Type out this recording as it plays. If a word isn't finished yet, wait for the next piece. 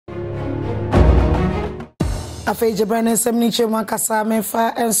Afeje Brennan Semniche Mankasa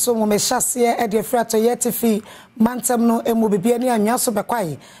Menfa and so Meshassia at the Frato Yetifi, Mantamno and Mubibiani and Yaso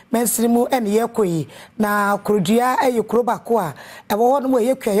Bakwai, Mensrimu and Yekui, now Krudia and Yukrobakwa, and one way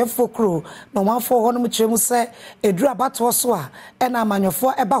you care for crew, no one for Honum Chemuse, a drabatoswa, and a man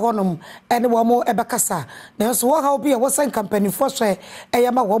for Ebahonum, and one more Ebakasa. Now, so how be a Wasan company for say, a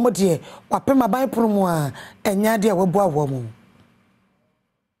Yama Womodia, Wapima by Prumua, and Yadia Wabwa woman.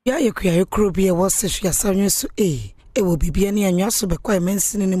 Ya yekrubi was ya sanyesu will be biani and yaso be quite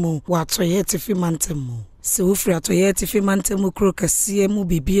mensininimo, what toyeti mantemu. Se ufri atoyeti mantemu crook a CMU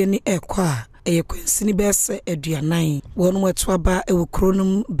be biani equa, a quinsini besse a dianine. One wet twaba a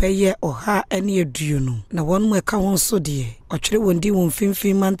cronum beye or ha any a duno. Na one more count so dear, or chile one di won fin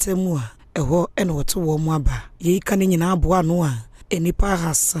mantemua, a ho and what to warm waba. Ye canning in abua noa, any pa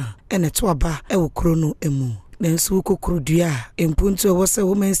hassa, and a twaba a crono emu. Nensu kokrodua empuntu wose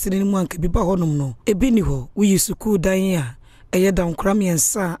woman sinin mu anka biba honum no ebini ho wi suku dan ya eye dan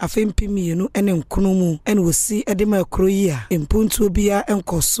kramiensa afempimienu ene nkono mu ene wosi edema kroyi a empuntu bia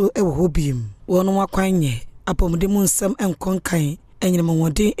enkoso ewo hobiem wono akwanye apomde mu nsam enkonkan enyema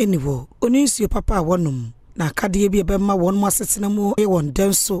wode eniwo onisuo papa wonum na akade bi ebema wonum asetena mu e won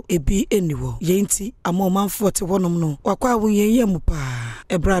denso ebi eniwo yenti amomanfo te wonum no wakwa wonye mu pa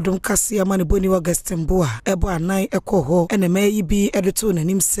Ebradom kasi amane boni wa Gastemboa ebo anan ekoho ene mayi bi edeto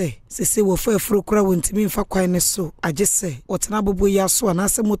nanim se wo fa afro kura wontimi mfa kwan ne so agese wotena bobo ya so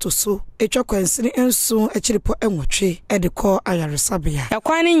anase moto so etwa kwansini enso ekiripo enwotwe edekọ ayaresabia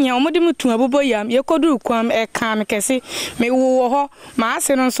ekwan ne nya omode mutu abobo yam yekodu kwam eka mekese me wo ho ma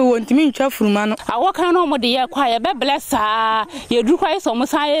ase no so wontimi ntwa furuma no awokan no omode ye kwa ye be blessa ye duru kwa so mo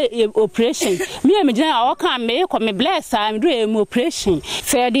sai operation me megina awokan me ko me blessa me do e operation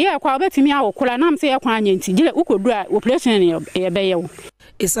se de kwa obetimi awokola nam se ye kwa anyanti gile ukodu a operation ne ye be ye wo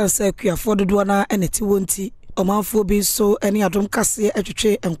esanse kwa fododo na eneti wonti omanfo bi so ene adom kase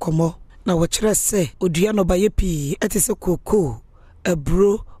atwetwe enkomo na wo kire se odua no baye pi etese koko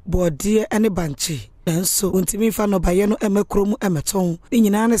abro body ene banchi enso wontimi fa no baye no emekrom emeton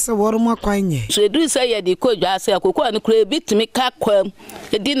nyina ne se woro mu akwanye so edu se ye di kodwa se koko ane kura bitimi ka kwam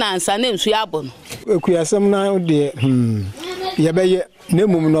edi na ansa na nsu yabo no ekuyasem na de ye baye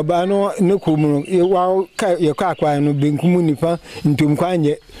nemum no ba no ne kumu wa ye kwa akwa no benkumu nipa ntom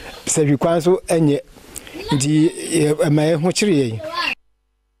kwanye sabi kwanso enye ndi emaye ho kire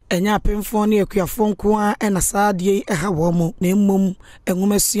enya pemfo ne akuafo nko a ena saadie eha wo mo na emmom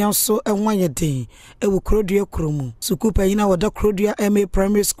enwomasuan so enwanye den ewo krodua kromu sukupa yina woda krodua MA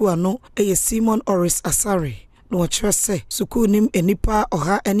primary school ano eye Simon Oris Asare no wachwe se suku nim enipa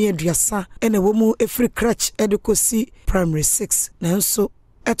oha ene aduasa ene wo mu efri crutch edekosi primary 6 na nso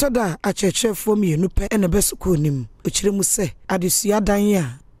etoda achechefo mienu pe ene be suku nim ochire mu se adesua dan ya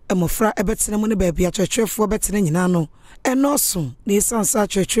emofra ebetene mu ne ba bia achechefo betene nyina no enoso na isansa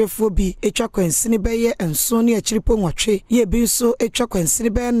achechefo bi etwa kwansini beye enso ne achiripo nwatwe ye bi nso etwa kwansini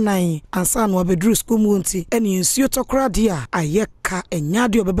be nan ansa no obedru school mu nti ene nsuo tokra dia ayeka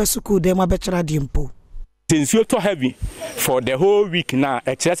enyade obebe suku dem abechara di mpo Since too heavy for the whole week now,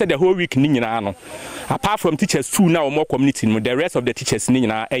 except the whole week no. Apart from teachers too now more community, the rest of the teachers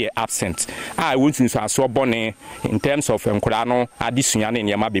are absent. I want to so bonne in terms of Kurano, addition and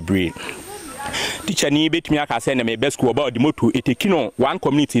Yama Bebre. Teacher ni bet me aka say na me best school about the moto etekino one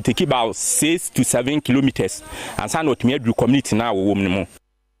community take about 6 to 7 kilometers and san not me do community now wo mu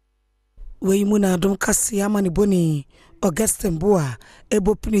we mu na Adom kasi amane boni Augustine Boa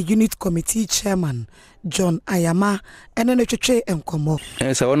ebopini unit committee chairman John Ayama ene ne twetwe enkomo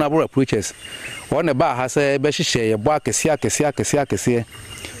say honorable preachers one ba ha say be hihye ye bo akese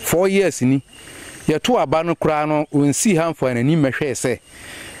 4 years ni ye to aba no kra no onsi hanfo anani mehwe se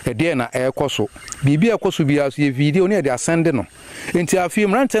ede na ekoso bibi ekoso bia so ye video ne de asende no enti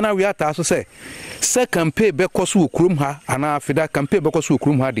afim rante na we ata so say campaign be koso okurum ha ana afida campaign be koso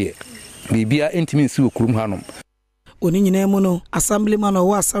okurum ha de bibia entimi nsi okurum ha no oni nyina mu no assemblyman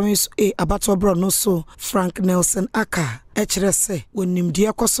o asamis abato bro no so Frank Nelson aka ekire se onimdi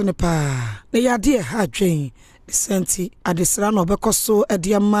akoso ne pa na yade ha dwen senti adesra no bekoso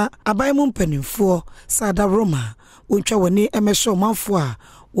ediama abai mu mpanimfo sada Roma wontwa woni emehwe manfo a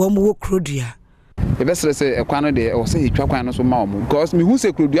wo mu wo krodua ebesere se ekwano de o se etwa kwan no so ma o because me hu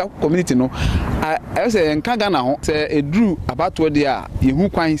se krodua community no I say enka Ghana ho se edru abato de a ye hu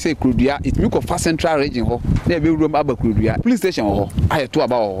kwan se krodua it me ko fa central region ho na ebe rum aba krodua police station ho ayeto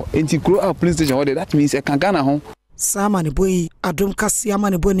aba ho enti kro police station ho that means enka Ghana ho sama ne boyi Adom kasi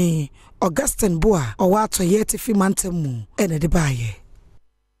amane boni Augustine Boa o wato yeti fi mantemu ene de baye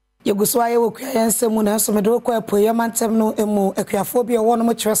Yeguswaye wokuyanse mu na nso medo kwa apoya mantem no emu akuafo bi wo no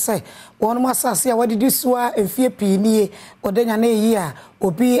mo kyerɛ sɛ wo no asase a wadi disua emfie pinie odenya na eyi a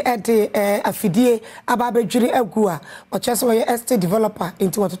obi ede afidie aba badwiri agu a ɔkyerɛ sɛ wɔyɛ estate developer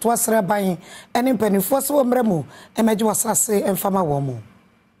nti wɔtoto asere ban ene mpanifo so wo mremu emagye wasase emfama wo mo.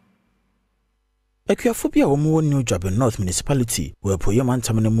 Akuafobia womo New Job North Municipality we poye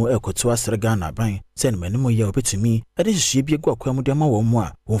mantam ne mu ekoto asere Ghana ban se ne mu ye obetumi ade hihye bi egu akwam de ma wo mu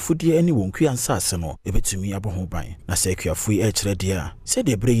a wonfudie ani wonkua nsase no ebetumi aboho ban na se akuafo yi ekire de a se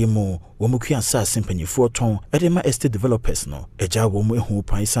de bre yi mu wo mu kua nsase mpanyifo ton ede ma estate developers no eja wo mu ehu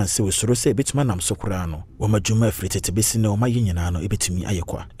pan sanse wosoro se ebetuma nam sokora no wo madwuma afritete besi ne wo ma yinyina no ebetumi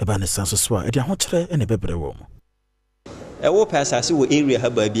ayekwa eba ne sanso so a ede ahokere ene bebre wo mu. Ewo pasase wo area ha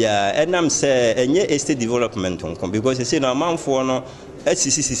ba bia enam se enye estate development on because say no amanfo no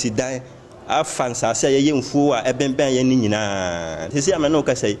asisi dan afansase ye mfuo a ebenben ye ni nyina sisi amena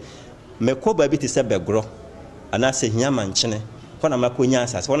ka say mekọ ba bi te se begro ana se hiama nchene kona makonya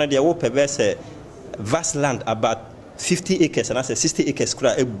asase wona de wo pebe se vast land about 50 acres ana se 60 acres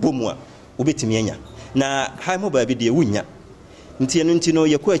kura ebomu a obetimi anya na ha mo ba bi de wunya nti no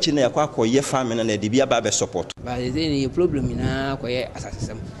yekọ achi na yakọ akoye farm na de bia ba be support ba de ni problem na akoye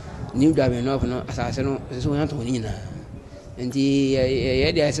asasem New Job North no asase no so yan to ni na nti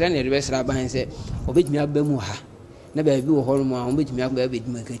ye de asra na de be sra ban se obetimi abamu ha na ba bi wo ho no obetimi aba be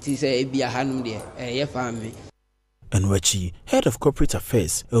dima kati se e bia hanum de ye farm Enwachi, head of corporate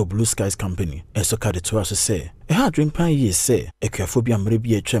affairs at Blue Skies Company, Esoka de Tuaso say, a hard dream pan ye say, a carefobia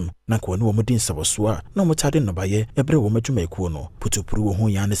mrebi a chem, Nakwa no modin saboswa, no motadin no baye, a bre woman to make one, put to prove who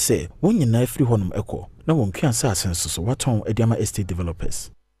yan say, when you knife free honum echo, no one can say sense what on Ediama estate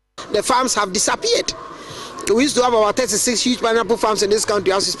developers. The farms have disappeared. We used to have about 36 huge pineapple farms in this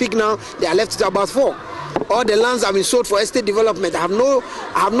country. As we speak now, they are left to about 4. All the lands have been sold for estate development. I have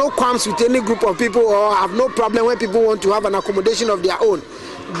no qualms with any group of people, or I have no problem when people want to have an accommodation of their own.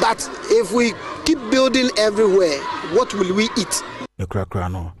 But if we keep building everywhere, what will we eat? The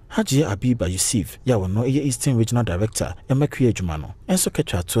Krakrano, Haji Abiba Yusuf, Yawa Eastern Regional Director, Emakwe Jumano, and so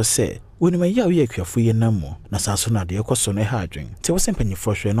Ketcha to say, when my yawi akuafuye namo, na sansona de ekosone hardring, te was empany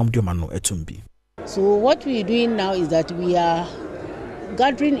for sure nom dumano etumbi. So what we're doing now is that we are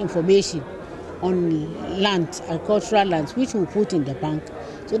gathering information on land, agricultural lands, which we put in the bank,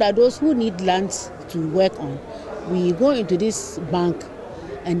 so that those who need lands to work on, we go into this bank,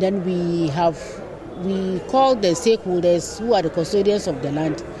 and then we call the stakeholders who are the custodians of the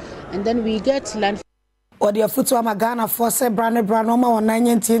land, and then we get land. Odi afutu amagana force brane ma wona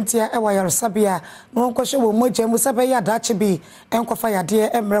nyentintia e wa yarsabia no nkoshe wo moje musabe ya dachi bi enkofa yade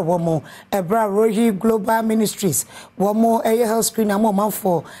emre wo mo ebra rohi global ministries wo mo eye health screen am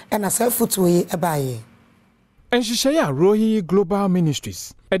manfo e na safutu yi ebaye Enhihye Rohi Global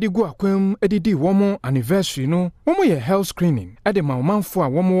Ministries edigu akwam edidi womo anniversary no womo ye health screening ede ma womanfo a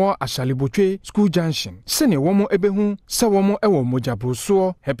womo ashalibotwe school junction sene womo ebehu se womo ewo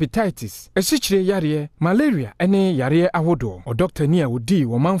mojabroso hepatitis esichire yare malaria ene yare ahodo o doctor ni a wodi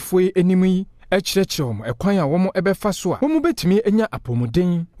womanfo enimi echirechom ekwan a womo ebefa so a womo betimi enya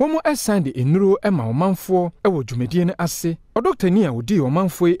apomuden womo esan de enuro ema womanfo ewo dwumedie ne ase o doctor ni a wodi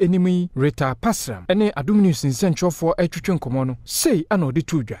womanfo enimi Rita Pasram ene Adom News nsentwofo etwetwe nkomo no sei ana odi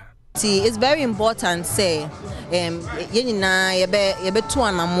tudwa. See, it's very important say yenina yebe to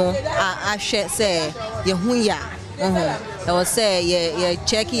anamo a share say yehunya I will say you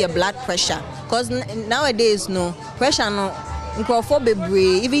check your blood pressure, because nowadays no pressure no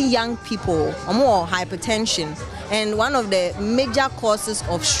even young people are more hypertension, and one of the major causes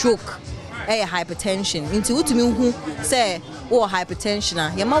of stroke is hypertension. Into what me say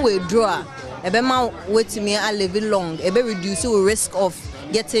hypertension you might withdraw wait me a live long reduce the risk of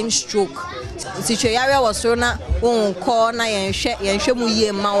getting stroke. Situation was so na call na yenhwemu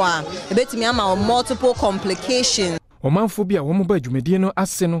ye mawa ebetimi ama multiple complications. Omanfo bia womo ba dwumedie no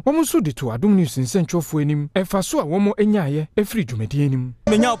ase no womo so de to Adom News nsentwofo enim efa so a womo enyaye efri dwumedie enim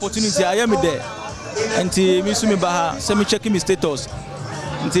menya opportunity aye me there enti mi su me ba ha se me check me status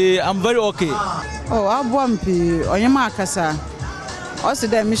enti I'm very okay. Oh abompi onyema akasa o se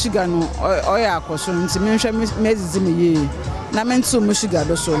da Michigan no oya akoso enti me hwe mezizi me ye na me nso Michigan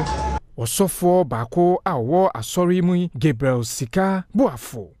do so Osofo bako a wo asori mu Gabriel Sika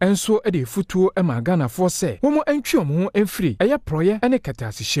Boafo enso e de futuo e ma Ghana for say womo entwi omo ho enfri eye proye ene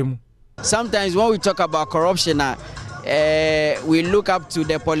katasihye. Sometimes when we talk about corruption we look up to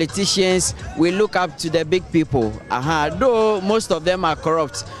the politicians, we look up to the big people. Though most of them are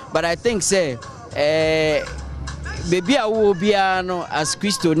corrupt, but I think say baby a wo bia no as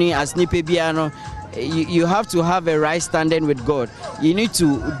Christoni as nipe bia no you have to have a right standing with God. You need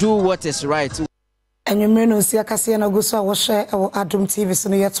to do what is right. And you may know, see, I can see an Augusta was share our Adom TV,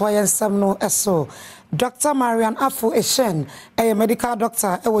 so yet why and some no so. Dr. Marian Afu Eshen, a medical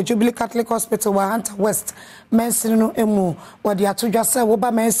doctor, a Jubilee Catholic Hospital, Hunter West, Mensino Emu, or the Atuja say,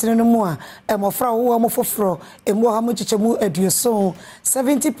 Woba Mensino Mua, a Mofra, Mofofro, a Mohamuchichemu Eduso,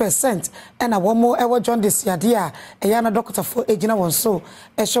 70%, and a one more ever John this Yadia, a Yana doctor for Agina one so,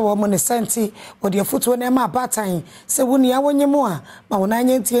 a show woman is senti, or the foot when Emma Batine, say, Wunia when you more,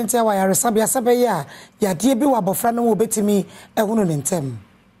 Maunanya TNT, why I resabia Sabaya, Yadia Biwa Bofrano will bet me a woman in tem.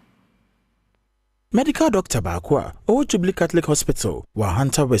 Medical Doctor Bakwa, Jubilee Catholic Hospital,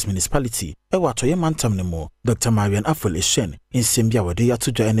 Hunter West Municipality, Ewatoye Mantam Nemo, Dr. Marian Afol Eshen, in Simbia Wadia to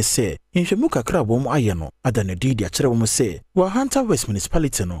NSA, in Shemuka Crabom Ayano, Adana Didi Achrewomo say, Hunter West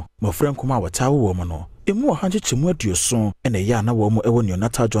Municipality no, Mofrem Kuma Watawo Womono, Emu 100 Chimuadio son, and a yana womo ewonyo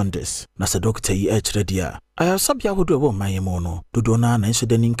nata jaundice, Nasa Doctor Redia. I have sabia who do my mono, Dudona and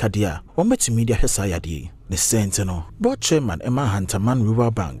Shedenin Kadia, or Media Hesayadi. The Sentinel, board chairman Emma Hunter Man River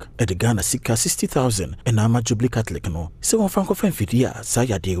Bank, at the Ghana Sika 60,000, and I'm a Jubilee Catholic no, so on Francophone Fidia,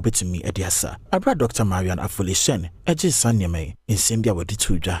 Sayadi will to me at Yasa. I brought Dr. Marian Afolishen, Edges Sanyame, in Simbia with the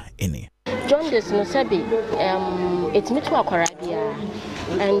Tuja, any. John this no sabi, it's me to Akorabia,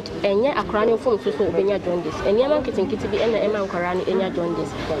 and Enya Akrani from Suso Benya John this, and Yaman Kitty be and Emma Korani Enya John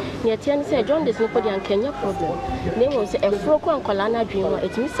this. Near Tian said John this nobody and Kenya problem. They will say a Froko and Colana dreamer,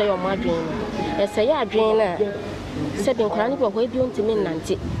 it's me say your madrin. A say a drainer, said in Korani way beyond to me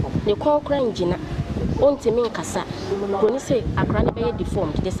Nanti. They call crying Gina. On to me Cassa. When you say Akrani by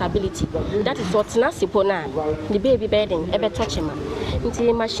deformed disability, that is what's Nasipona, the baby bedding, ever touch him. Into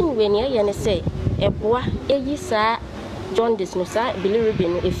the machine when you say, a boy, a yisa, John Disnosa, Billy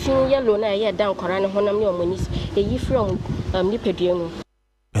Ribbon, a few yellow na down Corana Honam Monis, a ye from Nipedium.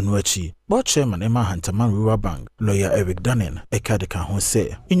 And Wachi, board chairman Emma Hunter Man River Bank, lawyer Eric Dunning, a Kadeka who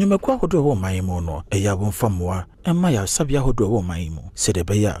say, in your Makwa my mono, a yabon famwa, and Maya Sabia Hodo Maimo, said a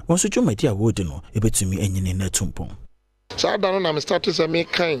bear, once you my dear Woodino, a bit to me any in a tumpon. So I don't know, I'm starting to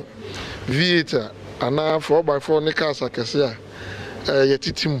make kind theater, and now 4x4 Nikas, I can say.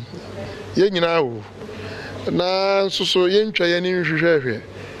 Yetitim yen nyina na so yen twa yen nhwehwehwe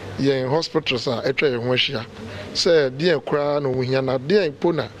yen hospitals a etwa yen ho ahia say de kura no hia na de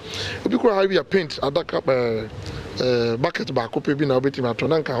pona obi kura ha bia paint adaka bucket ba ko pe bi na obeti ma to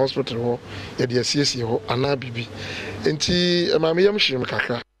na nka hospital ho ye de asiesie ho ana bibi enti maame yam hyirim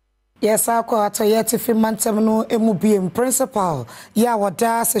kakra. Yes, I call to yet if Mantamno Emubium principal. Ya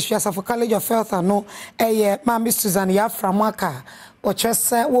wada Sesha for College of Health no Mammy Susan ya from Waka. Or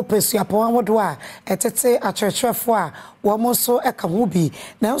just will pursue upon what wa at a church of war, one so a camubi.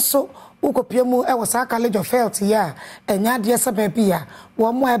 Now so Ukopiamu was a College of Health ya, and ya dear Sababia,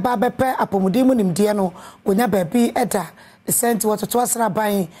 one more babe upon Mudimunim Diano, when ya baby eda. Sent what it was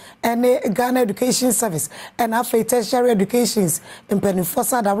buying and Ghana Education Service and after tertiary educations in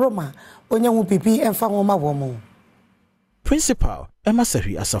Penifosa da Roma, when you will be and Famoma Womo. Principal Emma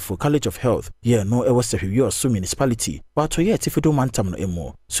Sehi Asafo College of Health, yeah, no, it was Sehi, your municipality, but to yet if you don't want to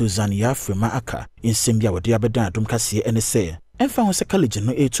emo, Susan Yafrema Aka, in Simbia with Diabedan, Dumcassi, and say, and found a college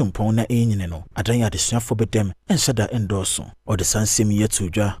no A2 pona no, Adanya the Shan for bedem, and Shada endorso, or the San Simi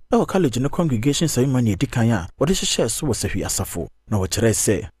Tuja, our college no congregation ceremony Dikaya, or the shares was Sehi Asafo. No, what I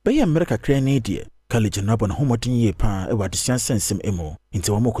say, by America crane dear. College no bon homotin ye pa e wadisian sensem emo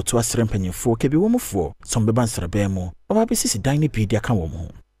into wamoko to asrempanyin fo kebi womo fo some bebansra bemo oba besisi dan ni bi dia ka womo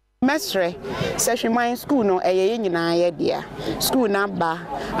Mestre sehweman school no eye nyina ye dia school na ba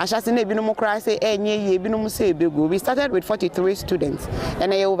ashase na ebinom kra say enye ye ebinom say ebego. We started with 43 students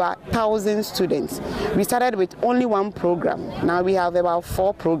and over 1,000 students. We started with only one program. Now we have about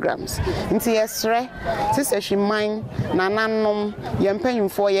 4 programs. Nti yesre sehweman nananom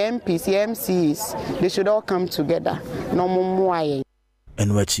yempanyimfo ye MPs ye MCs, they should all come together no momoaye.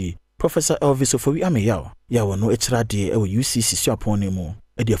 Enwachi Professor Elvis Ofowi Ameyaw yawo no echirade e UCC suapon mu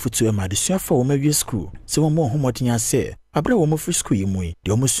e foto e ma de suafo wo mawie school se wo mo homodin ase abra wo mo free school yimu e de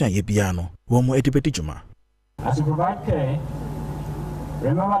wo mo sua ye bia no wo mo edibedi juma. As you provide care,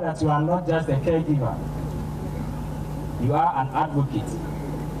 remember that you are not just a caregiver, you are an advocate,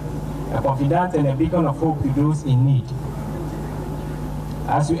 a confidant and a beacon of hope to those in need.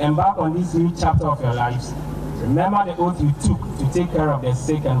 As you embark on this new chapter of your lives, remember the oath you took to take care of the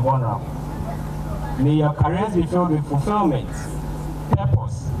sick and vulnerable. May your careers be filled with fulfillment,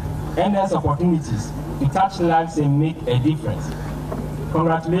 purpose, endless opportunities to touch lives and make a difference.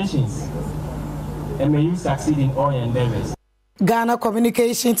 Congratulations, and may you succeed in all your endeavors. Ghana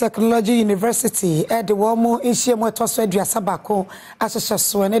Communication Technology University the womo inhye mo toso aduasa bako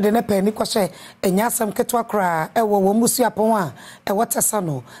ahyehyso ne de ne pani kwahye enyasam ketwa kra wo wo musuapon a wotesa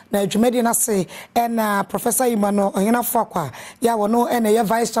no na adwumadi na se na Professor Imano Onyenafo akwa ya wono ye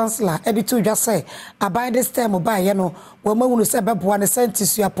Vice Chancellor editu dwase aban this time ba ye no wo mawunu se beboa ne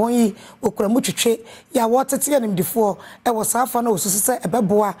sentisuapon yi okura mutwetwe ya wotete animdifo wo safa na osusu se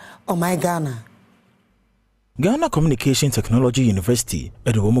beboa oman Ghana. Ghana Communication Technology University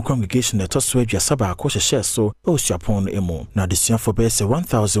the womo congregation that toswe aduasaba akwo hye so osuapon emu na desuafo be se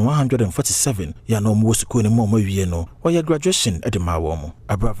 1147 ya no mo school ne mo mawie no oya graduation the ma wo mo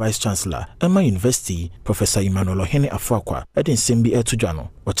abra Vice Chancellor Emma University Professor Emmanuel Ohene Afuakwa the nsem bi etudwa no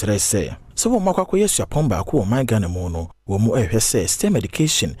o kire se so wo makwa yesuapon ba akwo man Ghana mu no wo mo ehwe se STEM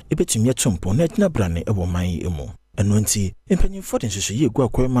education ebetumi atumpo na agina brane ebo man emu eno nti empanyimfo den hwehwe ye gu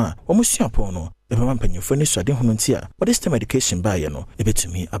akwema wo mo suapon no ebema mpanyimfo ne suade hono nti a what STEM education ba ye no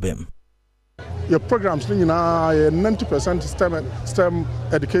ebetumi abem your programs ni na 90% STEM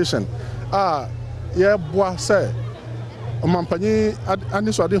education ye boa se omampanyi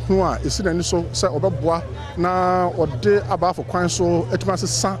ani suade hono a esi na ni so se obeboa na ode abafo kwan so etuma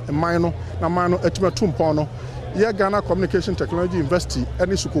sesa man no na man no etuma tumpon no ye Ghana Communication Technology University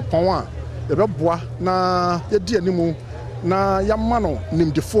ani sukupon a ebeboa na ye di animu na yamma no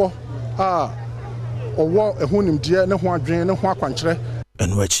nimdefo owo ehunimde ne ho adwen ne ho akwankyere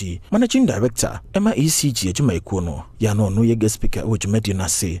Enwachi Managing Director Emma ECG Ejumaiku no ya no ye guest speaker Ojumedi na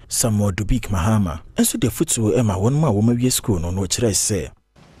se Samuel Dubik Mahama enso de futu Emma won ma wo mawie school no kire se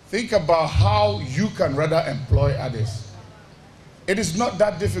think about how you can rather employ others. It is not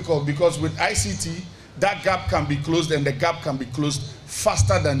that difficult because with ICT that gap can be closed and the gap can be closed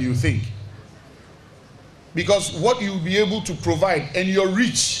faster than you think. Because what you'll be able to provide and your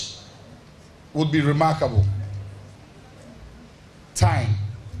reach would be remarkable. Time.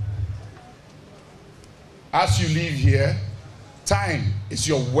 As you leave here, time is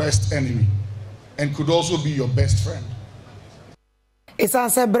your worst enemy and could also be your best friend. It's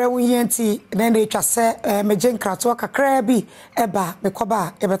answer brewu yenti nende twase mejen krato kakra bi eba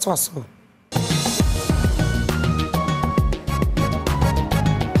mekoba ebeto so.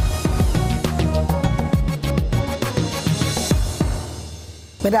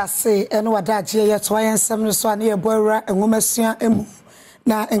 Meda se eno wadaje ye to ayensem no so ane ye boawura enwomasua emu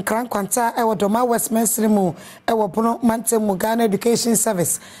na enkran kwanta e wodoma Westminster mu e wobono mantemu Ghana Education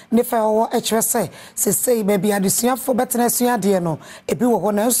Service ne fa wo echwese sesei ba bia desuafo betena sua de no ebi wo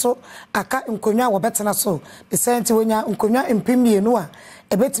ho na nso aka nkonwa wo betena so the senti wonya nkonwa empimienu a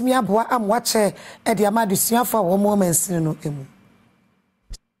ebetimi aboa amwache e de ama desuafo wo mo mansini no emu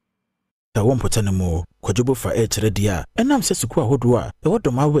ta won potane mu kwajubo fa chere dia enam se suku ahodo a e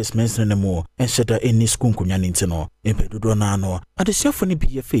wodoma Westminster ne mu enhyeda eni suku nkonwa nti no empedodo na ano adesuafo ne bi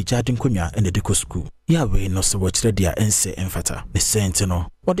ye fe jade nkonwa ene de ko suku ya we no se wo chere dia ense emfata ne senti no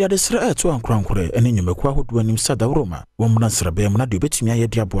wode adesra eto ankrankore ene nyumeku ahodo anim sadawroma womna srabe mu na de betumi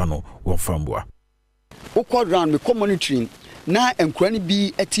ayede aboa no wo famboa ukọ round me monitoring na enkurani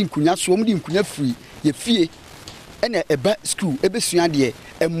bi ati nkonwa so mu di nkonwa free ye fie ene eba school ebesua de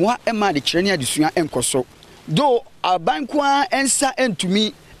emmoa ema de kyerene adesua enkoso do abankwa ensa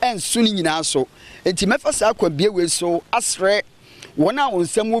entumi enso ni nyina so enti mefasa akwa bie we so asre wona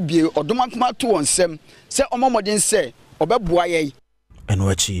wonsem obie odomankoma to wonsem se omomodin se obeboa ye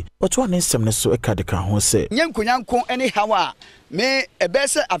enwachi oto ane nsem ne so ekadeka ho se nyankonyanko ene hawa me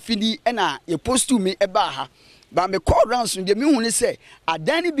ebese afidi ena ye postu me eba ha ba me call round so de me hu ne se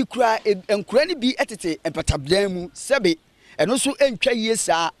adani bi kura enkura ni bi etete epatabdan mu sebe eno so entwa yie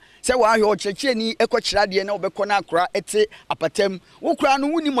saa se wa hwe okyekye ni ekokyira de na obekọ na akura ete apatam wo kura no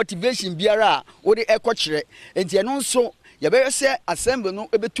wuni motivation biara wo de ekokyire enti eno nso yebe se assembly no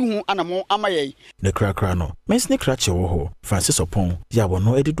ebetu hu anamo amaye ne krakra no mensne krache wo ho Francis Opon ya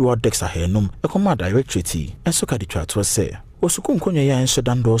wono edido dex ahenum ekoma directorate enso ka ditwa to se osuku nkonwa ya enso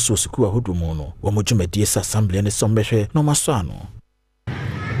dando so osuku ahodo mu no wo modwumadie sa assembly ne sombehwe no maso ano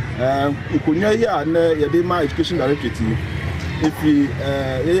nkonwa ya na yede ma education directorate if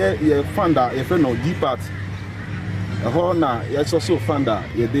ye funda ye no depart ho na ye so funda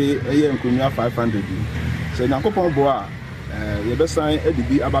yede ye nkonwa 500 so nyankopon bo a ye be sign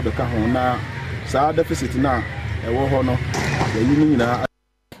edibi ababeka ho na sa deficit na ewo ho no ye yi nyina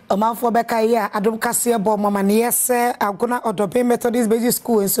Omanfo beka ya Adom kase bo mama ne yese agona Odobe Methodist Basic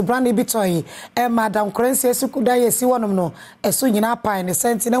School in Subrani Bitoyi madam Krensi suku da yesi wonom no eso nyina pan ne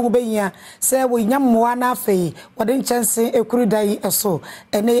senti na ho behia se wo nyammoa na afei wode nchanse ekuru dai eso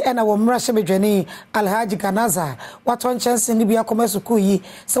ene na wo mrahye bedwani Alhaji Ganaza wato nchanse ni bia koma suku yi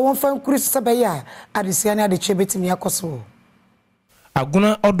se won fa nkuru se be ya adesia ne adechwe betimi akoso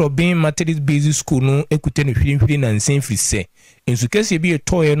agona Odobin Methodist Basic School no ekute ne hwiri na nsen fise ensu kese bi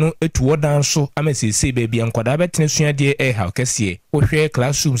etoye no etuwo dan so amesese baabi ankwada betene suade ha kese wohwe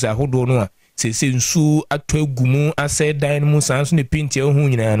classrooms ahodo no a sese nsu ato agumu ase dan mu sanso ne pinti ehu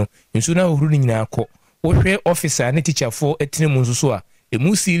nyina no nsu na ohuru nyina akọ wohwe officer ne teacher fo etene mu nso so a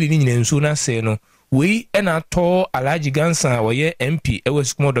emu sili ni nyina nsu na se no we ena to Alhaji Gansa woye MP ewe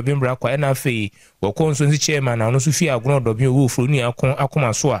Sukuma Odobin bra kwa ena afei wokonso nsi chairman na no so fi agona Odobin wo ofroni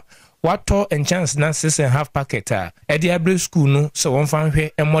akoma so a wato enchance na 6.5 packet a edi abre school no so won fan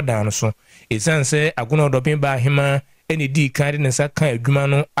hwe emodan so esanse agona Odobin ba hima eni di kan ne sa kan adwuma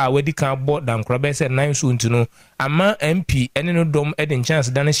no a wadi kan bo dankro be se 9 so ntino ama MP ene no dom edi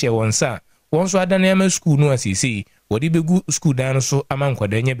enchance dan hye wonsa wonso adan ya school no asisi wadi begu school dan so ama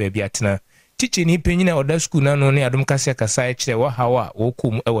nkwada nya baabi atena teacher ni penyina oda school na no ne Adom kase kasa e kire wa hawa wo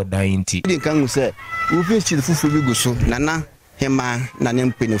kom e wodan nti di kan se wo fi chi fufu bi gu so nana hema na ne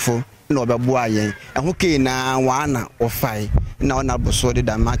mpenifo na obebo ayen eho ke na wana ofai na ona boso de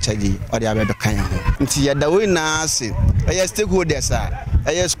da machadi ode abebe kan ho nti ya da we na ase eye stakeholders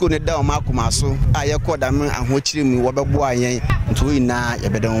eye school ne da o makoma so aye koda men ahochiri mu wobebo ayen nti we na ya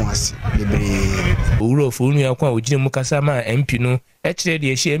beda ho ase bebre owuro fo nu akwa ogire mu kasa ma MP no e kire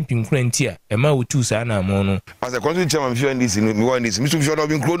de ehye MP nkranti a e ma wotu sa na mo no as a country chairman fi ndc no mi wa ndc mi so fi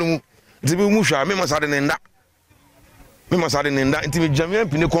Odobin kro no mu nti bi mu hwa me masade ne nda me masade ne nda nti me jamia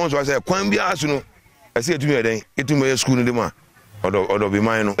MP ne konso say kwan bi aso no ese etumi eden etumi school no de ma Odobin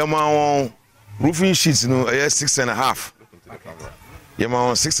man no ma won roofing sheets no 6.5 yema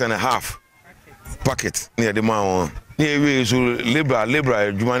 6.5 packet near the man near so libra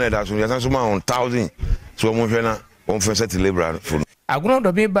adwuma na da so ya san so ma 1000 so mo hwe na on fe set libra for agona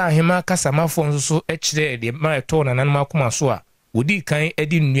Odobin ba hema kasamafo nso so e kire de ma eto na nanom akoma so a wodi kan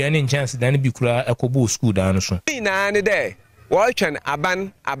edi nnua ne chance dan bi kura ekobo school dan so na ne de wo twen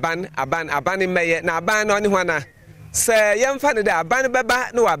aban meye na aban no ne ho na se yemfa ne de aban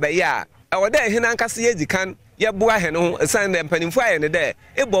beba na wa baye a e wo de hena nkase ye dikan ye boa he no san de mpanimfo aye ne de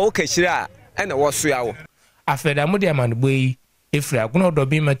ebo wo kashira e na wo so yawo afeda mo de amanbo yi efra agona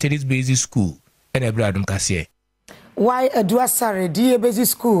Odobin Methodist Basic School e na bra Adom kase why Aduasare die basic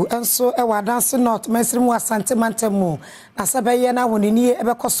school enso e wadanse north mesrimu asante mantemu na sabaye na wonini e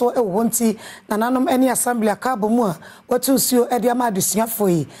bekoso e wonti na nanom eni assembly akabo mu a watu suo e dia ma adusiafo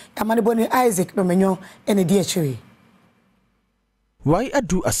yi amane boni Isaac Domenyo ene die chiri why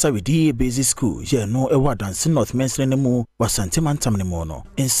Aduasare die basic school ye no e wadanse north mesrimu wasante mantam ne mo no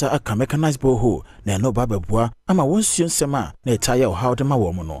insa aka mechanized boho na no bababua ama wonsuo nsema na etaya o how de ma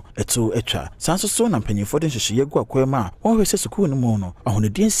wo mo no eto etwa sanso so na mpanyimfo de hyehyeye gu akwema won hwese sukuu ne mo no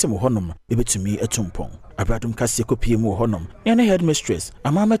ahonedi nsem honom ebetumi etumpon Adom kase kopie mu honom ne headmistress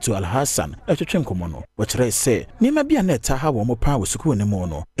Amametu Alhassan etwetwe nkomo no wo se nima bia na eta ha wo mo pa wo sukuu ne mo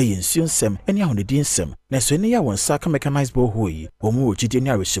no eyensuo nsem ene ahonedi nsem na so ne ya won saka mechanized boho yi wo mu ogide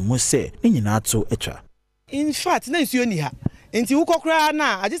ne arehemu se ne nyina ato etwa in fact na nsuo ni ha nti wukokra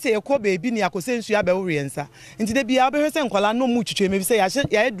na aje se yekọ beebi ni akose nsuo abewo nsa nti de bia obehwese nkwala no mu twetwe mebi se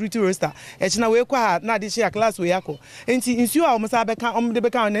ya duty roster echina we kwa ha na ade share class we yakọ nti nsuo a omsa beka omde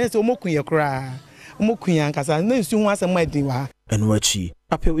beka na se omokuye kra omokuya nkasa na nsuo ho asem adin wa enwachi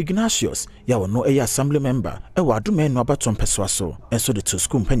Apel Ignatius ya wono eya assembly member e wa Adom enu abaton peswa so enso de to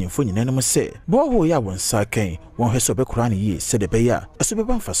school mpanyimfo nyina ne se bo ya wonsa kan won hwese obekura ne yi se de beya eso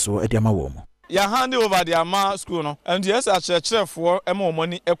beba mfaso e de ama wo mo ya hand over the ama school no and yes a church-for ema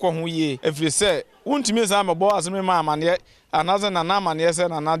money ekwo ho ye efiri se wuntimi za mebo aseme ma amane anaze na na amane se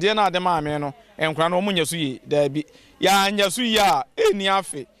na de na ade ma ame no enkura no munye so ye da bi ya nya so ya eni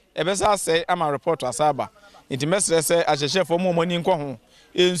afe ebesa se ama report asaba nti mesre se a church-for money nkwo ho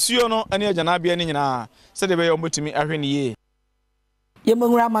ensuo no ene agana bia ni nyina se de be yo mutimi ahwe ni ye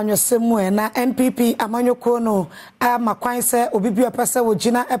Yemungura manyosemu na NPP amanyoko no amakwan se obibi opese wo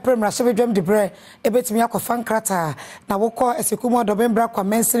gina epremra shebedwam dibre ebetimi akofa nkrata na wokọ Esekumu Odobin bra kwa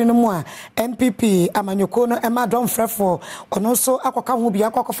mensiri no mu a NPP amanyoko no ema dom frefo ono so akoka ho bia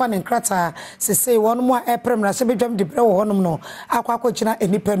akofa ne nkrata sesei won mu a epremra shebedwam dibre wo honom no akwa gina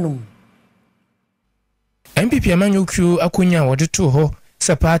enipanum NPP amanyoko akonya wodeto ho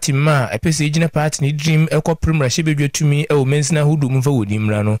sa party ma epese gina party ni dream ekọ primra shebedwatumi e o mensina hudu mfa wodi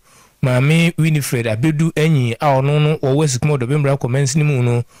mra no maame Winifred abedu enyi a ono no wo Esekumu Odobin bra kwa mensini mu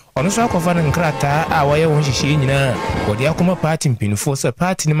no ono so akofa ne nkrata a waye won hyehye nyina wodi akoma party mpinfo sa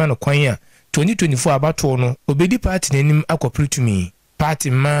party ni ma no kwan a 2024 abato no obedi party nanim akopritumi party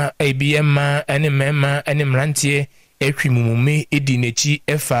ma ABM ma ene mema ene mrantie etwimumume edi nechi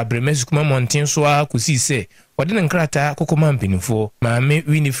efa bremesukuma monten so a kusi se wode ne nkrata kokoma mpinfo maame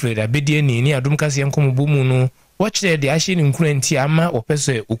Winifred abedi ani ni Adom kase nkomobo mu no wɔkyerɛ de ahye ne nkura nti ama wɔpɛ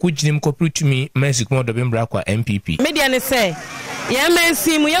sɛ ɔkɔgyirim kɔpretumi masikuma dɔbembra kwa MPP media ne sɛ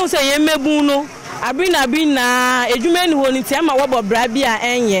yɛmɛnsi mu yɛhu sɛ yɛmɛbu no abina edwuma ni hɔ nti ama wɔbɔ bra bi a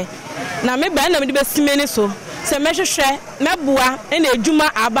ɛnyɛ na me ba na me de besime ne so sɛ mɛhwehwɛ mɛboa ɛna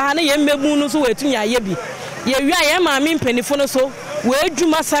edwuma aba na yɛmɛbu no so wɔatumi ayɛ bi yɛwia yɛ ma me mpanifo no so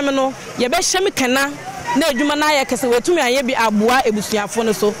wɔadwuma sɛm no yɛbɛhyɛ me kana na edwuma na ayɛ kɛse wɔatumi ayɛ bi aboa ebusuafo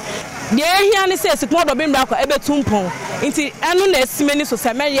no so de ehia ne sɛ sikuma dɔbembra kwa ɛbɛtumpɔn nti ɛno na esime ne so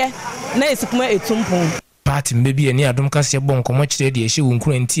sɛ mɛyɛ na esikuma etumpɔn party mbebi ani Adom kase bɔ nkɔmɔ kyerɛ de ɛhyɛ wo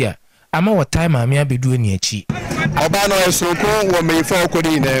nkura nti a ama wɔ time maame abedu ani akyi oba no esonko wɔ meyifo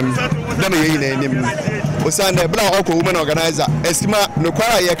okodi nem na me yi na nim osande bra okɔ women organizer estima no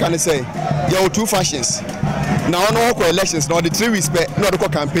kwara ye kan say there were 2 fashions na ono okɔ elections na the 3 weeks pe na okɔ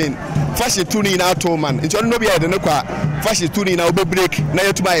campaign fashion 2 ni na to man nti ono no bia de ne kwa fashion 2 ni na obe break na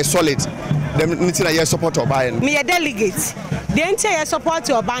yetuma ye solid dem nti na ye support oba ye me delegate de nti ye support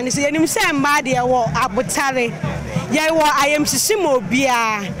oba ni so yenim say mba de wo abotare ye wo ayem sisimo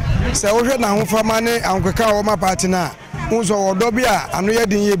bia se wo hwe na ho fama ne ankeka wo ma party na unso wo do bia anu ye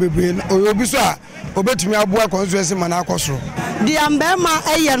din ye bebre obi so a obetumi aboa constituency man akosoro di ambema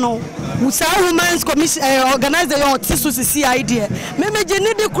eye no musa women's commission organize your tisu sisi idea memeje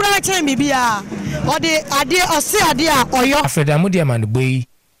ni di kura chen bibia ode ade ose ade a oyo afreda mudi amane boyi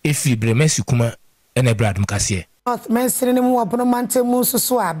efi bremesi kuma ene Adom kase North Mensiri ni mu wabono mantemu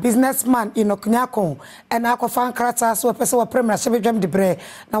susu a businessman Inoknyako ena akɔfa nkrata so pese wa premier hyebedwam de bre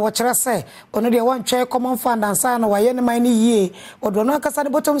na wo kyerɛ sɛ ono de wɔntwɛ common fund ansa na wayɛ ne man ni yie odo no akasa de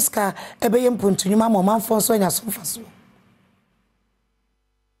bottom ska ebeye mpuntunyuma ma manfo so anya so mfaso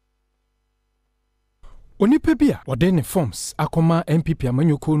Onipa bia wɔde ne forms akoma MPP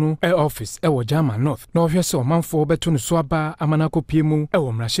amanyoko no office ɛwɔ German North na ɔhwɛ sɛ ɔmanfo beto no so aba amanakopie mu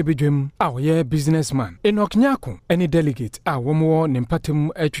ɛwɔ mmarahyɛbadwam a ɔyɛ businessman Inoknyako ɛne delegate a wɔmwɔ ne mpatam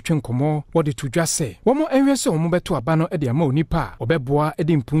atwitwe nkɔmɔ wɔde to dwa sɛ wɔn ɛhwɛ sɛ wɔn beto aba no ɛde ama onipa a ɔbɛboa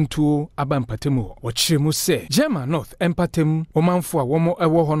ɛde mpuntuo aba mpatam hɔ wɔkyerɛ mu sɛ German North empatam ɔmanfo a wɔn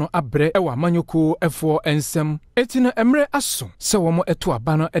ɛwɔ hɔ no abrɛ ɛwɔ amanyoko ɛfoɔ ensɛm eti no emre aso sɛ wɔn ɛto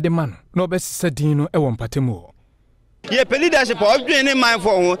aba no ɛde ma no na ɔbɛsisa din no ɛwɔ mpatemu ye leadership odwen ne man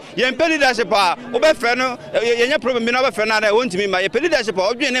for ho ye leadership a obɛfrɛ no ye problem bi na obɛfrɛ na na wontimi ma ye leadership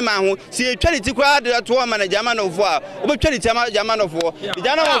odwen ne man ho si etwa ne ti kwa de to ma na German of a obɛtwa ne ti ma German of the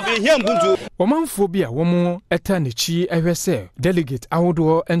German of here mbuntu ɔmanfo bi a wɔn ɛta ne chi ɛhwɛ sɛ delegate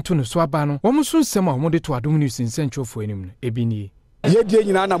ahodoɔ ɛnto no so aba no wɔn so nsɛm a wɔn de to Adom News nsɛntwofo anim no ebi nie yedie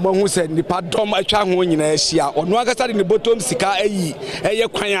nyina na mo hu se nipa dom atwa ho nyina ahia ono agasa de ne bottom sika ayi eye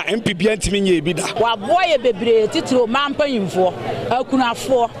kwan a MPP antimi nya ebi da wa boye bebre titiro mampanyimfo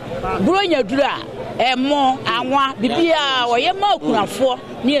akunafo bronya dura emo anwa bibia oye ma akunafo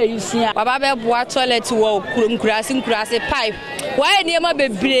ne ayusia baba be boa toilet wo nkurase pipe wa ene ma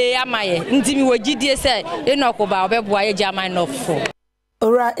bebre amaye ntimi wogidie se enokoba obeboa ye German nofo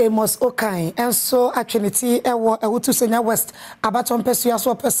Ora Amos Okai enso atweniti ewo ewutu Senya West abaton pesua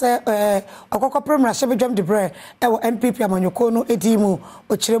so pese okokɔ premier hyebedwam de bre ewo MPP amanyoko no edimu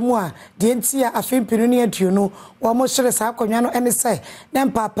okyeremu a de enti a afempinu ne aduonu wo mo hyere sa akonnwa no ene se ne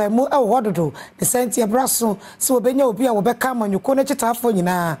mpapa mu ewo hododo ne senti ebraso se obenya obi a wobɛka amanyoko no kyitaafo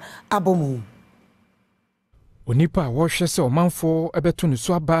nyina abomu Onipa wɔhwɛ sɛ ɔmanfo ɛbɛto ne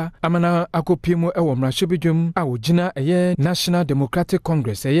so aba amana akopie mu ɛwɔ mmarahyɛbadwam a wɔgyina ɛyɛ National Democratic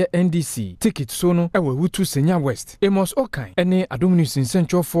Congress ɛyɛ NDC ticket so no ɛwɔ Wutu Senya West Amos Okai ɛne Adom News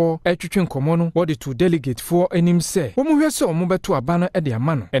nsɛntwɔfoɔ ɛtwitwe nkɔmɔ no wɔde to delegate foɔ anim sɛ wɔn hwɛ sɛ wɔn bɛto aba no ɛde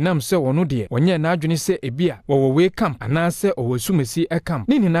ama no ɛnam sɛ wɔn deɛ wɔnyɛ n'adwene sɛ ebi a wɔwɔ wei camp anaasɛ ɔwɔ sumasi camp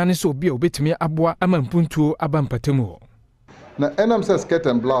ne nyinaa ne sɛ obi a obetumi aboa ama mpuntuo aba mpatamu hɔ na ɛnam sɛ skirt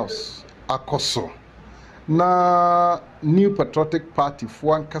and blouse akɔso na New Patriotic Party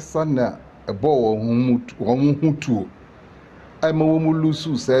fuankasa na ebo wɔn hutuo ama wɔn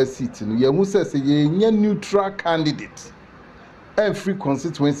lusu say seat no yehu say ye neutral candidate every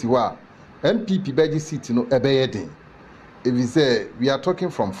constituency wa MPP beji seat no ebeye den if you say we are talking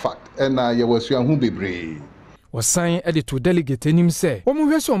from fact and ye wasu ahu bebre Wasan edito delegate anim sɛ wɔn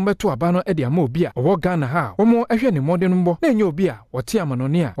hwɛ sɛ wɔn bɛto aba no de ama obi a ɔwɔ Ghana ha wɔn ɛhwɛ ne mmɔden mbɔ na enye obi a wɔte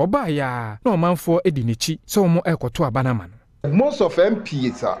amanɔne a ɔbaa ya na ɔmanfoɔ edi n'akyi sɛ wɔn ɛkɔto aba na ma no most of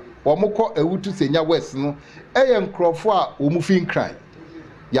MPs a wɔn kɔ Ewutu Senya West no ɛyɛ nkrɔfo a wɔn fi nkran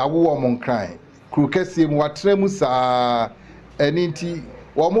yawo wɔn nkran kuro kɛseɛ mu watena mu saa ɛne nti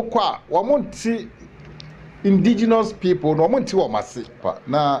wɔn kɔ a wɔn nti indigenous people no wɔn nti wɔn ase pa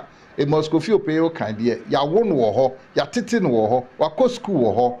na e must go feel pay kind there ya won wo ho ya tete no wo ho wakɔ school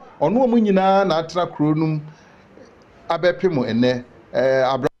wo ho ɔno mu nyinaa na atra kronum abɛpem ene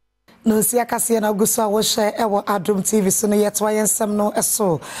No si akase na guso a wo hye ewo Adom TV so no yetwa yensem no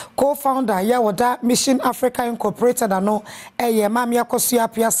eso co-founder ya woda Mission Africa Incorporated ano eye mam yakoso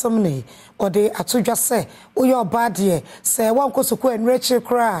apiasem ne ode atodwa se uye obade se wankosoku enrechi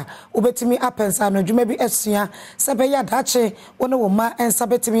kra ubetimi apensa no dwuma bi asua se be ya dache wona wo ma ensa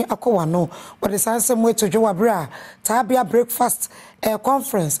betimi akowa no ode sansem wetodwo wabra tabia breakfast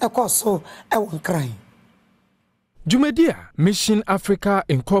conference ekoso ewo nkran Jumedia Mission Africa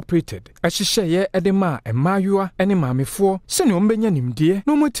Incorporated ahyehyeye edema emayua ene maamefo sene ombenya nimdie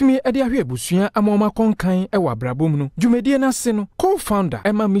no motimi ede ahwe abusua amoma konkan ewa brabom no Jumedia na se no co-founder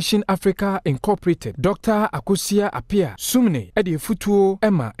Emma Mission Africa Incorporated Dr. Akosia Apia Sumne ede futuo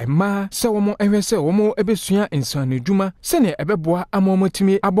Emma se womo ehwese womo ebesua insane dwuma sene ebeboa amoma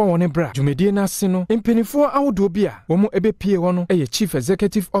timi abo wone bra Jumedia na se no impenifo awodo bia womo ebepie wono eye Chief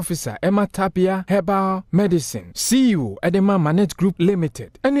Executive Officer Emma Tapia Herbal Medicine CEO Edema Manet Group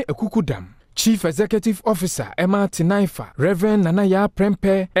Limited ene ekukudam Chief Executive Officer Emma Tinaifa Reverend Nanaya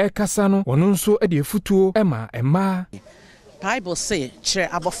Prempe Ekasano onunso ede futuo Emma Bible say chere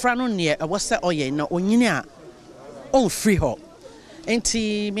abofra no ne ewose oye na onyini a on free ho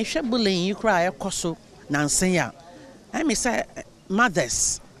enti mehwe bullying yi kra ekoso nansen ya I me say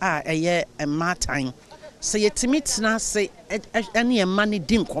mothers eye emma time say yetimi tena say ene emma ne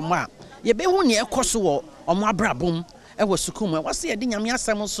din komo a ye be hu ne ekoso wo omo abrabom ewo sukum e wase ye de nyame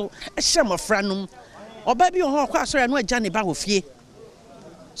asem so ehye mofra num oba bi ho kwa asore no agya ne ba wo fie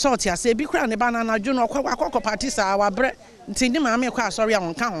so ti ase bi kra ne ba na anadwo no akọ party sa wa bre nti ndi maame kwa asore a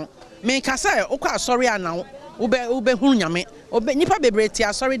wonka ho me ka say okwa asore a na ube hunu nyame obe nipa bebre ti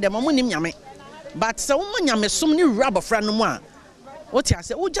asore dem mo nim nyame but se wo nyame som ni wura bofra num a o ti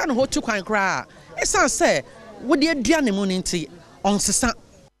ase wo gya no ho tu kwan kra esan se wo de aduane mu nti onsesa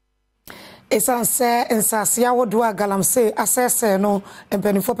esanse ensasia wodua galamse asese no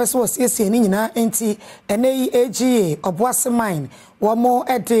empenifo pese wosiesie ni nyina enti eneyi AGA oboase mine womo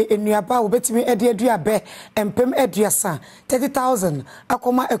ede enuaba obetimi ede aduabe empem aduasa 30,000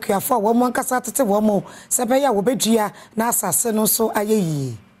 akoma akuafo womo nkasa tete womo sebeya wobedua na asase no so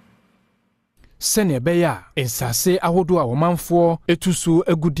ayeyi sene beya ensase ahodo a womanfo etuso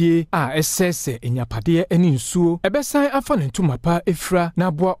agudie a esese enyapade eni nsuo ebesan afa ne ntumapa efra na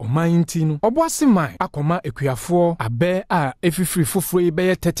aboa omanti no oboase man akoma ekuafo abe a efifiri foforo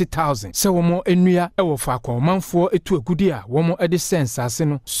beye 30,000 se womo enua ewofa akwa womanfo etu agudie a womo ede sensase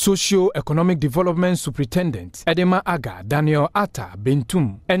no Socio Economic Development Superintendent Edema Aga Daniel Ata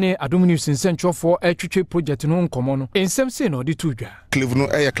Bentum ene Adom News nsentwofo etwetwe project no nkomo no ensem se no de tudwa Clive no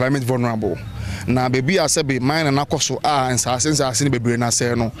climate vulnerable na baby asebe mine na koso ensase ne bebre na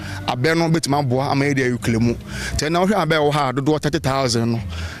se no abe no betima boa ama area yuklemu te na hwe abe wo ha dodo 30,000 no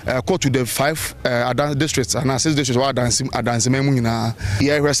go to the 5 districts and 6 districts wa adanse memu nyina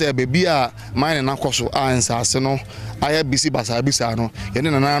ye hwe se baby a mine na koso ensase no aya bisi basa bisa no ye ne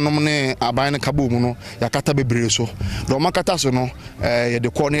nananom ne aban ne kabo mu no yakata bebre so do makata so no ye de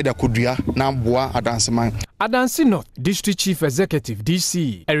ko ne da kodua na boa adanse man Adansi North District Chief Executive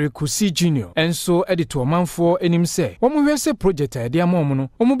DC Eric Kusi Jr. Enso editor manfo enim se womo hwese project a de amom no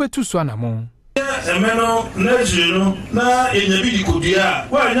womo betu so anamon emeno na jiro na enyabi di kodua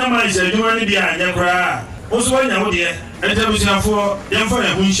wa nyama iseduma ne bia anya kra oso wanya wo de entebusiafo yemfa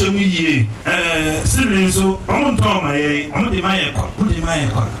ya hunhyem yie sibling so omonto maye omode maye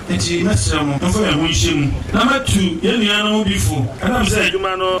kwa enti mesremo emfa ya hunhyem na matu yenua no bifo ana mse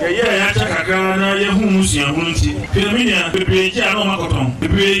adwuma no ye ya cha kakra na ye hu musua hu nti piramidia bebeji a no makoton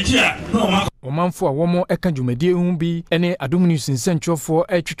bebeji a no makoton omanfo a womo eka dwumadie hu bi ene Adom News nsentwofo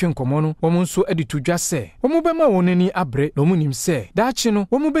etwetwe nkomo no womo nso ede tudwa se womo bema wonani abre no munim se daachi no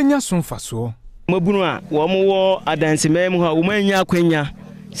womo benya somfaso mabunu a womo wo adansema mu ha womo anya kwanya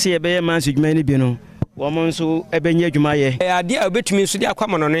se yebeye manso dwuma ni bi no womo nso ebenya dwuma ye ade a obetumi nso de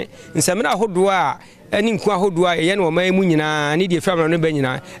akwama ne nsamira ahodo a ani nku ahodo a ye ne woman mu nyina ne de fam no be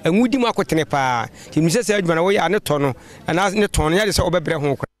nyina anwudi mu akotene pa ti mi se adwuma na wo ya ne to no ana ne to no ya de se obebre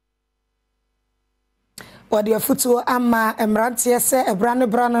ho wadi afutuo ama emrantie se ebrane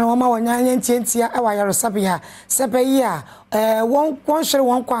brane woma wanyanya ntientia ewa yaresabia sebeyi a won hwere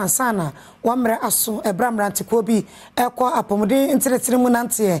won kwansana wamre aso ebramrante ko bi ekọ apomode internet mu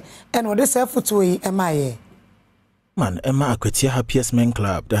nante ene wode se afutuo yi emaye man Emma Akwatia Happiest Men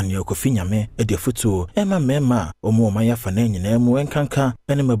Club Daniel Kofi Nyame ede futuo Emma mema omo ma yafa na nyina mu enkanka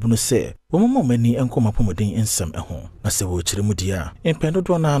ene mabunu se omo mani enkoma pomodin ensem eho na se wo kire mu dia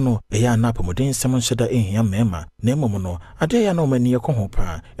empendodo na ano eya na pomodin ensem nhyeda ehia mema na emom no ade ya na omani ekoho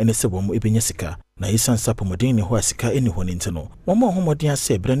pa ene se wo mu ebenya sika na isansa pomodin ne ho asika eni ho nti no omo homodin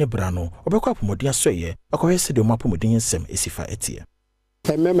ase bre ne bra no obekwa pomodin asoye akohese de omo pomodin ensem esifa etie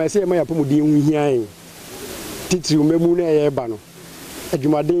Remember, say my apomudi here. Titi umemu na eba no.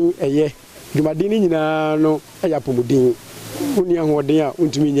 Adwumaden eye. Adwumaden nyina no ayapomudi. Uni ahoden a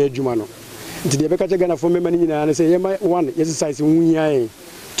untumi nya adwuma no. Nti de beka chega na fo memma nyina na say yema 1 exercise hu here.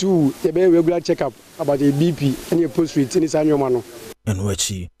 2 ye be regular check up about the BP and your post rate in sanyo no.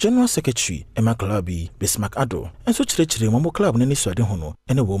 Enwachi General Secretary Emma Klabi Bismarck Ado enso chire momo club na ni swade ho no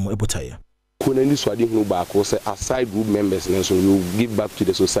ene wo mo ebutaya. Kuna ni swade ho ba ko say aside group members na so you give back to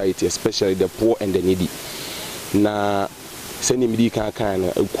the society, especially the poor and the needy. Na send me kan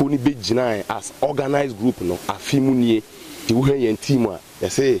na ku ni be gina as organized group no afimu nie ti wo hen team a they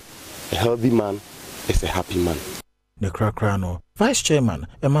say a healthy man is a happy man. The Krakrano Vice Chairman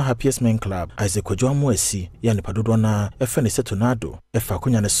Emma Happiest Men Club Isaac Kwajoamuesi ya ni padodo na efe ne setonado efa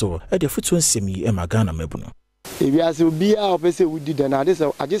konya ne so e de futu nsemi Emma Ghana mabuno. Ebi ase obi a opese wudi de na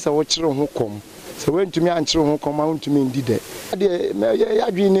ade se wo kire ho kom. Se wentumi ankire ho kom a wontumi ndi de. Ade ya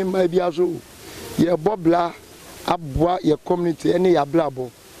adwene ma bi aso. Ye bobla aboa ye community ene ya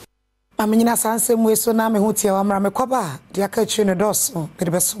blabo. Amenyina sanse mu eso na me hotia wa mra me koba de aka chi ne doso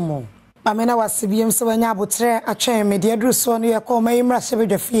de besomo. Amena wasibiem se wanya abotre atwen me de aduru so no ye ko mai mra hye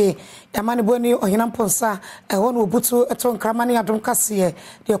bedwafie yamane boni ohinam ponsa eho no obutu eto nkramane adom kase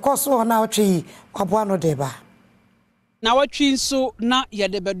de koso na otwi kwabo no deba na watwi nso na ye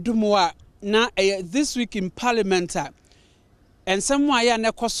de bedumu a na this week in parliament ensem a ye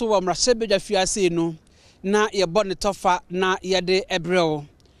na koso wa mra hye bedwafie ase no na ye bone tofa na ye de ebreo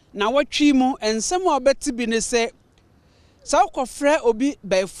na watwi mu ensem a obeti bi ne se sa ukofre obi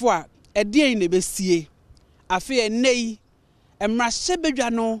baifo a edie ne besie afi enei emra hyebedwa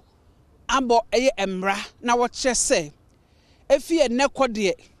no abo eye emra na wo kyese efi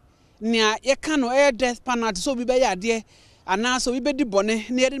enekode nia ye ka no eye death penalty so bi be ya de ana so bi be di bone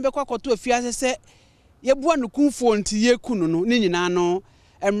ne ye be kwakoto afi asese ye bua no kunfo nti ye kunu no ni nyina no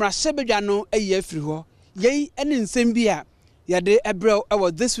emra hyebedwa no eye afiri ho ye ene nsem bi a ye de ebrel ewo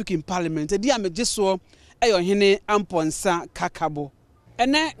this week in parliament edi amegiso eyo hene amponsa kakabo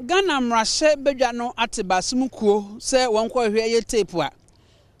ene Ghana mrahye bedwa no atebasumkuo se wonkɔ hwe ye tape a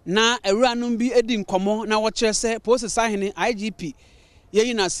na awuranum bi edi nkomo na wo kyerɛ se police sahene IGP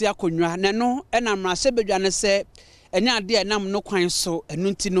yeyi na se akonwa ne no ena mrahye bedwa ne se enya ade enam no kwan so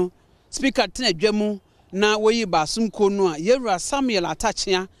enunti no speaker tenadwamu na woyi basumkuo no a yewura Samuel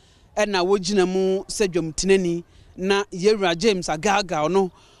Atachia ena wogina mu se dwamtinani na yewura James Agaga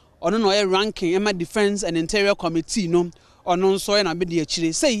ono no oye ranking Emma Defense and Interior Committee no ono nso na be de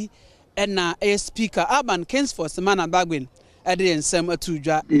akire sei na a speaker Urban Kingsford Semana Bagwin ade ensem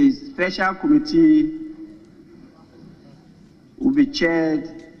atudwa. The special committee will be chaired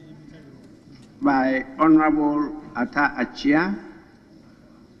by Honorable Ata Achia,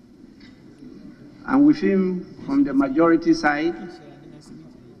 and with him from the majority side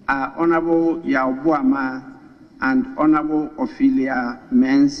are Honorable Yaobuama and Honorable Ophelia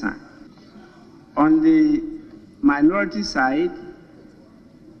Mensah. On the minority side,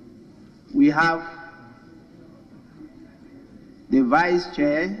 we have the Vice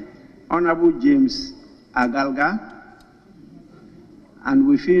Chair, Honorable James Agalga, and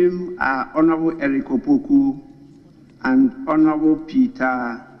with him are Honorable Eric Opoku and Honorable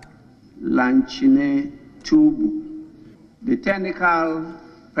Peter Lanchine Tubu. The technical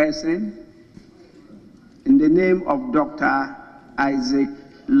person, in the name of Dr. Isaac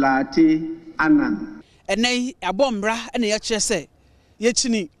Lati Anan. Enei abombra ene ya kyese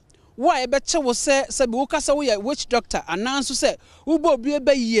yechini wa ebeche wo se bi wo kasa wo ya witch doctor ananso se wo bo obi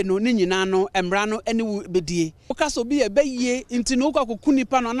ebayie no ne nyina no emra no ene wo bedie wo kasa obi ebayie nti no kwakoko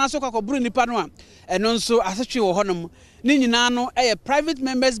nipa no ananso kwakoburu nipa no a eno nso asetwe wo honom ne nyina no private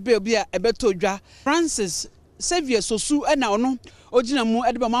members bill bi a ebeto dwa Francis Xavier Sosu ena ono ogina mu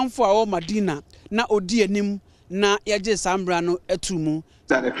edeba manfo a wo Madina na odi anim na yaje sambra no etumu.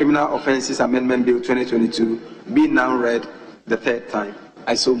 That the Criminal Offences Amendment Bill 2022 be now read the third time.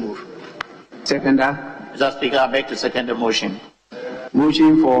 I so move. Seconder. Mr. Speaker, I beg to second the motion.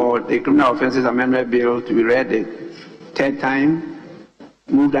 Motion for the Criminal Offences Amendment Bill to be read the third time.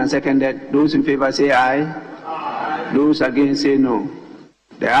 Moved and seconded. Those in favor say aye. Aye. Those against say no.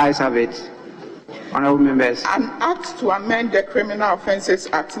 The ayes have it. Honorable members. An act to amend the Criminal Offences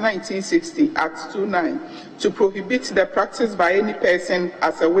Act 1960, Act 29, to prohibit the practice by any person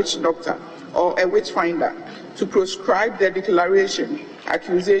as a witch doctor or a witch finder, to proscribe the declaration,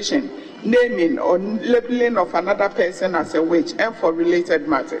 accusation, naming or labeling of another person as a witch and for related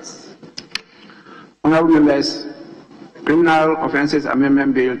matters. Honorable members, Criminal Offences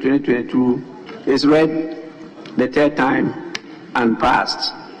Amendment Bill 2022 is read the third time and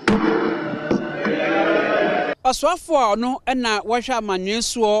passed. Oswafo no na wahwa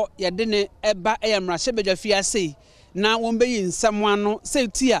amanweso ye de ne eba eyamrahye bedwafia sei na wonbeyi nsamwa no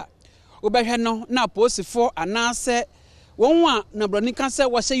setia obehwe no na posifo anase wonwa na bronika se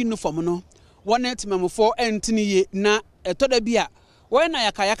wahye uniform no wone timamfo entiniye na etoda bia wona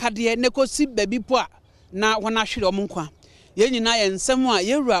yakayaka de ne kosi babi po a na wona hwere omnkwa ye nyina ye nsam a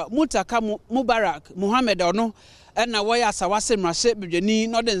yewura mutaka Mubarak Muhammad ono na woya asawase mrahye bedwani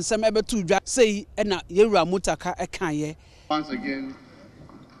no de nsam ebetu dwa sei na yewura mutaka ekaye. Once again,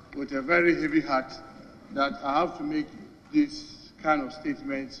 with a very heavy heart, that I have to make this kind of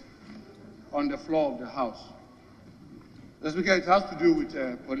statement on the floor of the House. The Speaker, it has to do with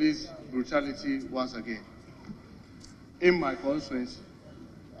police brutality once again. In my constituency,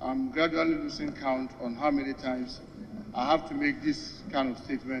 I'm gradually losing count on how many times I have to make this kind of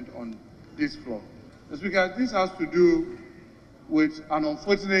statement on this floor. The Speaker, this has to do with an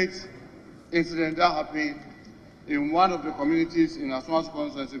unfortunate incident that happened in one of the communities in Aswan's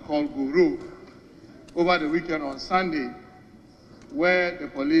constituency called Guru over the weekend on Sunday, where the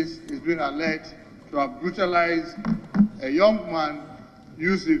police is being alleged to have brutalized a young man,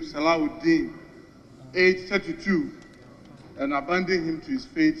 Yusuf Salahuddin, age 32, and abandoning him to his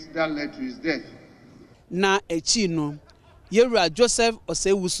fate that led to his death. Na echino Yewura Joseph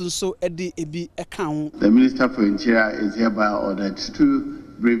Osewusunso edi ebi eka. The Minister for Interior is hereby ordered to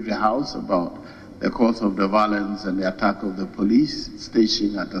brief the House about the cause of the violence and the attack of the police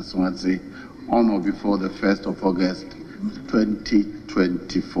station at Aswanzi on or before the 1st of August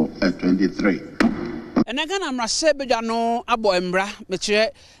 2023. Enagana mrahye bedwano abo embra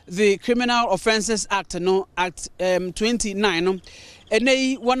mekire the Criminal Offences Act no Act 29 no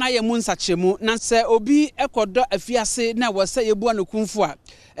enei wona ye mu nsachemu na se obi ekodo afiase na wose yebu anokumfo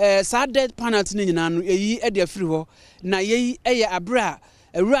a sa death penalty ni nyina no eyi e de afiri ho na yeyi eye abra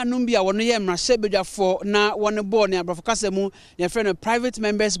ewura no bi a wono ye mrahye bedwafo na wone bo ne abrafokase mu ye frɛ no private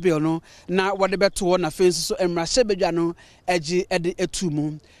members bill no na wode beto na fensu so mrahye bedwa no agi ede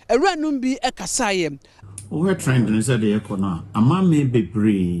etumu ewura no bi ekasaye we trend ni say de ekona amame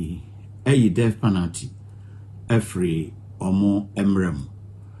bebre eyi death penalty every omo emrem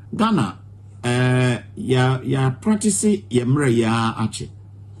Ghana ya practice yemre ya ache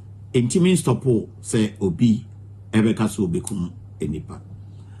intimi stopo say obi ebeka so obekum enipa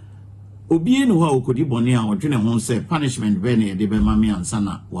obi enu ha okodi bone a odwene ho say punishment be na de be mame ansa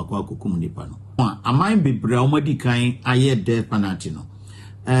na wakwa akokum nipa no aman bebre omadi kan aye death penalty no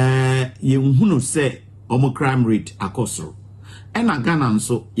ye nhunu say omo crime rate akosoro ena Ghana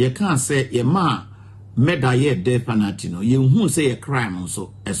nso ye kan say ye ma meda ye death penalty no ye hu say ye crime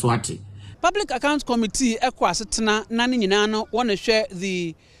nso eswati. Public Account Committee ekwasetena na ne nyina no wona hwe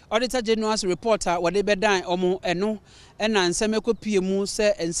the Auditor General's reporter wade bedan omo eno ena nsem ekopie mu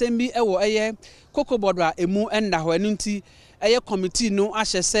se ensem bi ewo eye kokobodo a emu enda ho enu nti eye committee no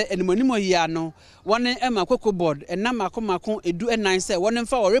ahye se enimonim yia no wone ema kokobod enam akomako edu enan se wone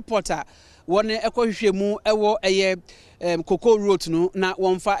mfa wo reporter wone ekohwehwe mu ewo eye koko road no na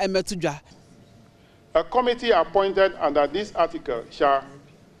wonfa emetudwa. A committee appointed under this article shall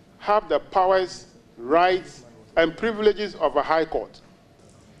have the powers, rights, and privileges of a high court.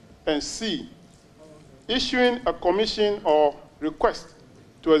 And C, issuing a commission or request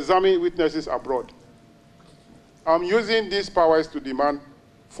to examine witnesses abroad. I'm using these powers to demand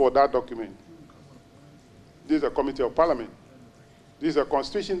for that document. This is a committee of parliament. This is a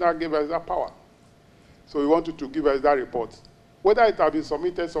constitution that gives us that power. So we wanted to give us that report. Whether it has been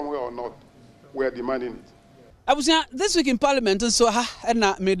submitted somewhere or not, we are demanding it. Abusia, this week in Parliament, so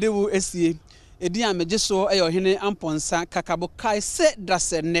na medewu esie edi amejeso eyohene amponsa kakabokai se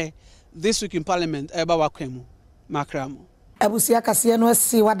drasene this week in Parliament eba wakwemu makramo. Abusia kase no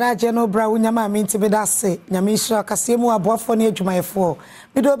asi wadaje no bra wunyama minti bedase nyamisha kase mu aboafo ne adwumayefo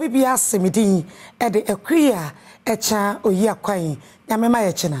medo bibia ase medin e de akria echa oyi akwan nyamema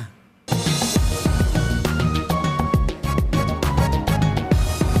ye chena.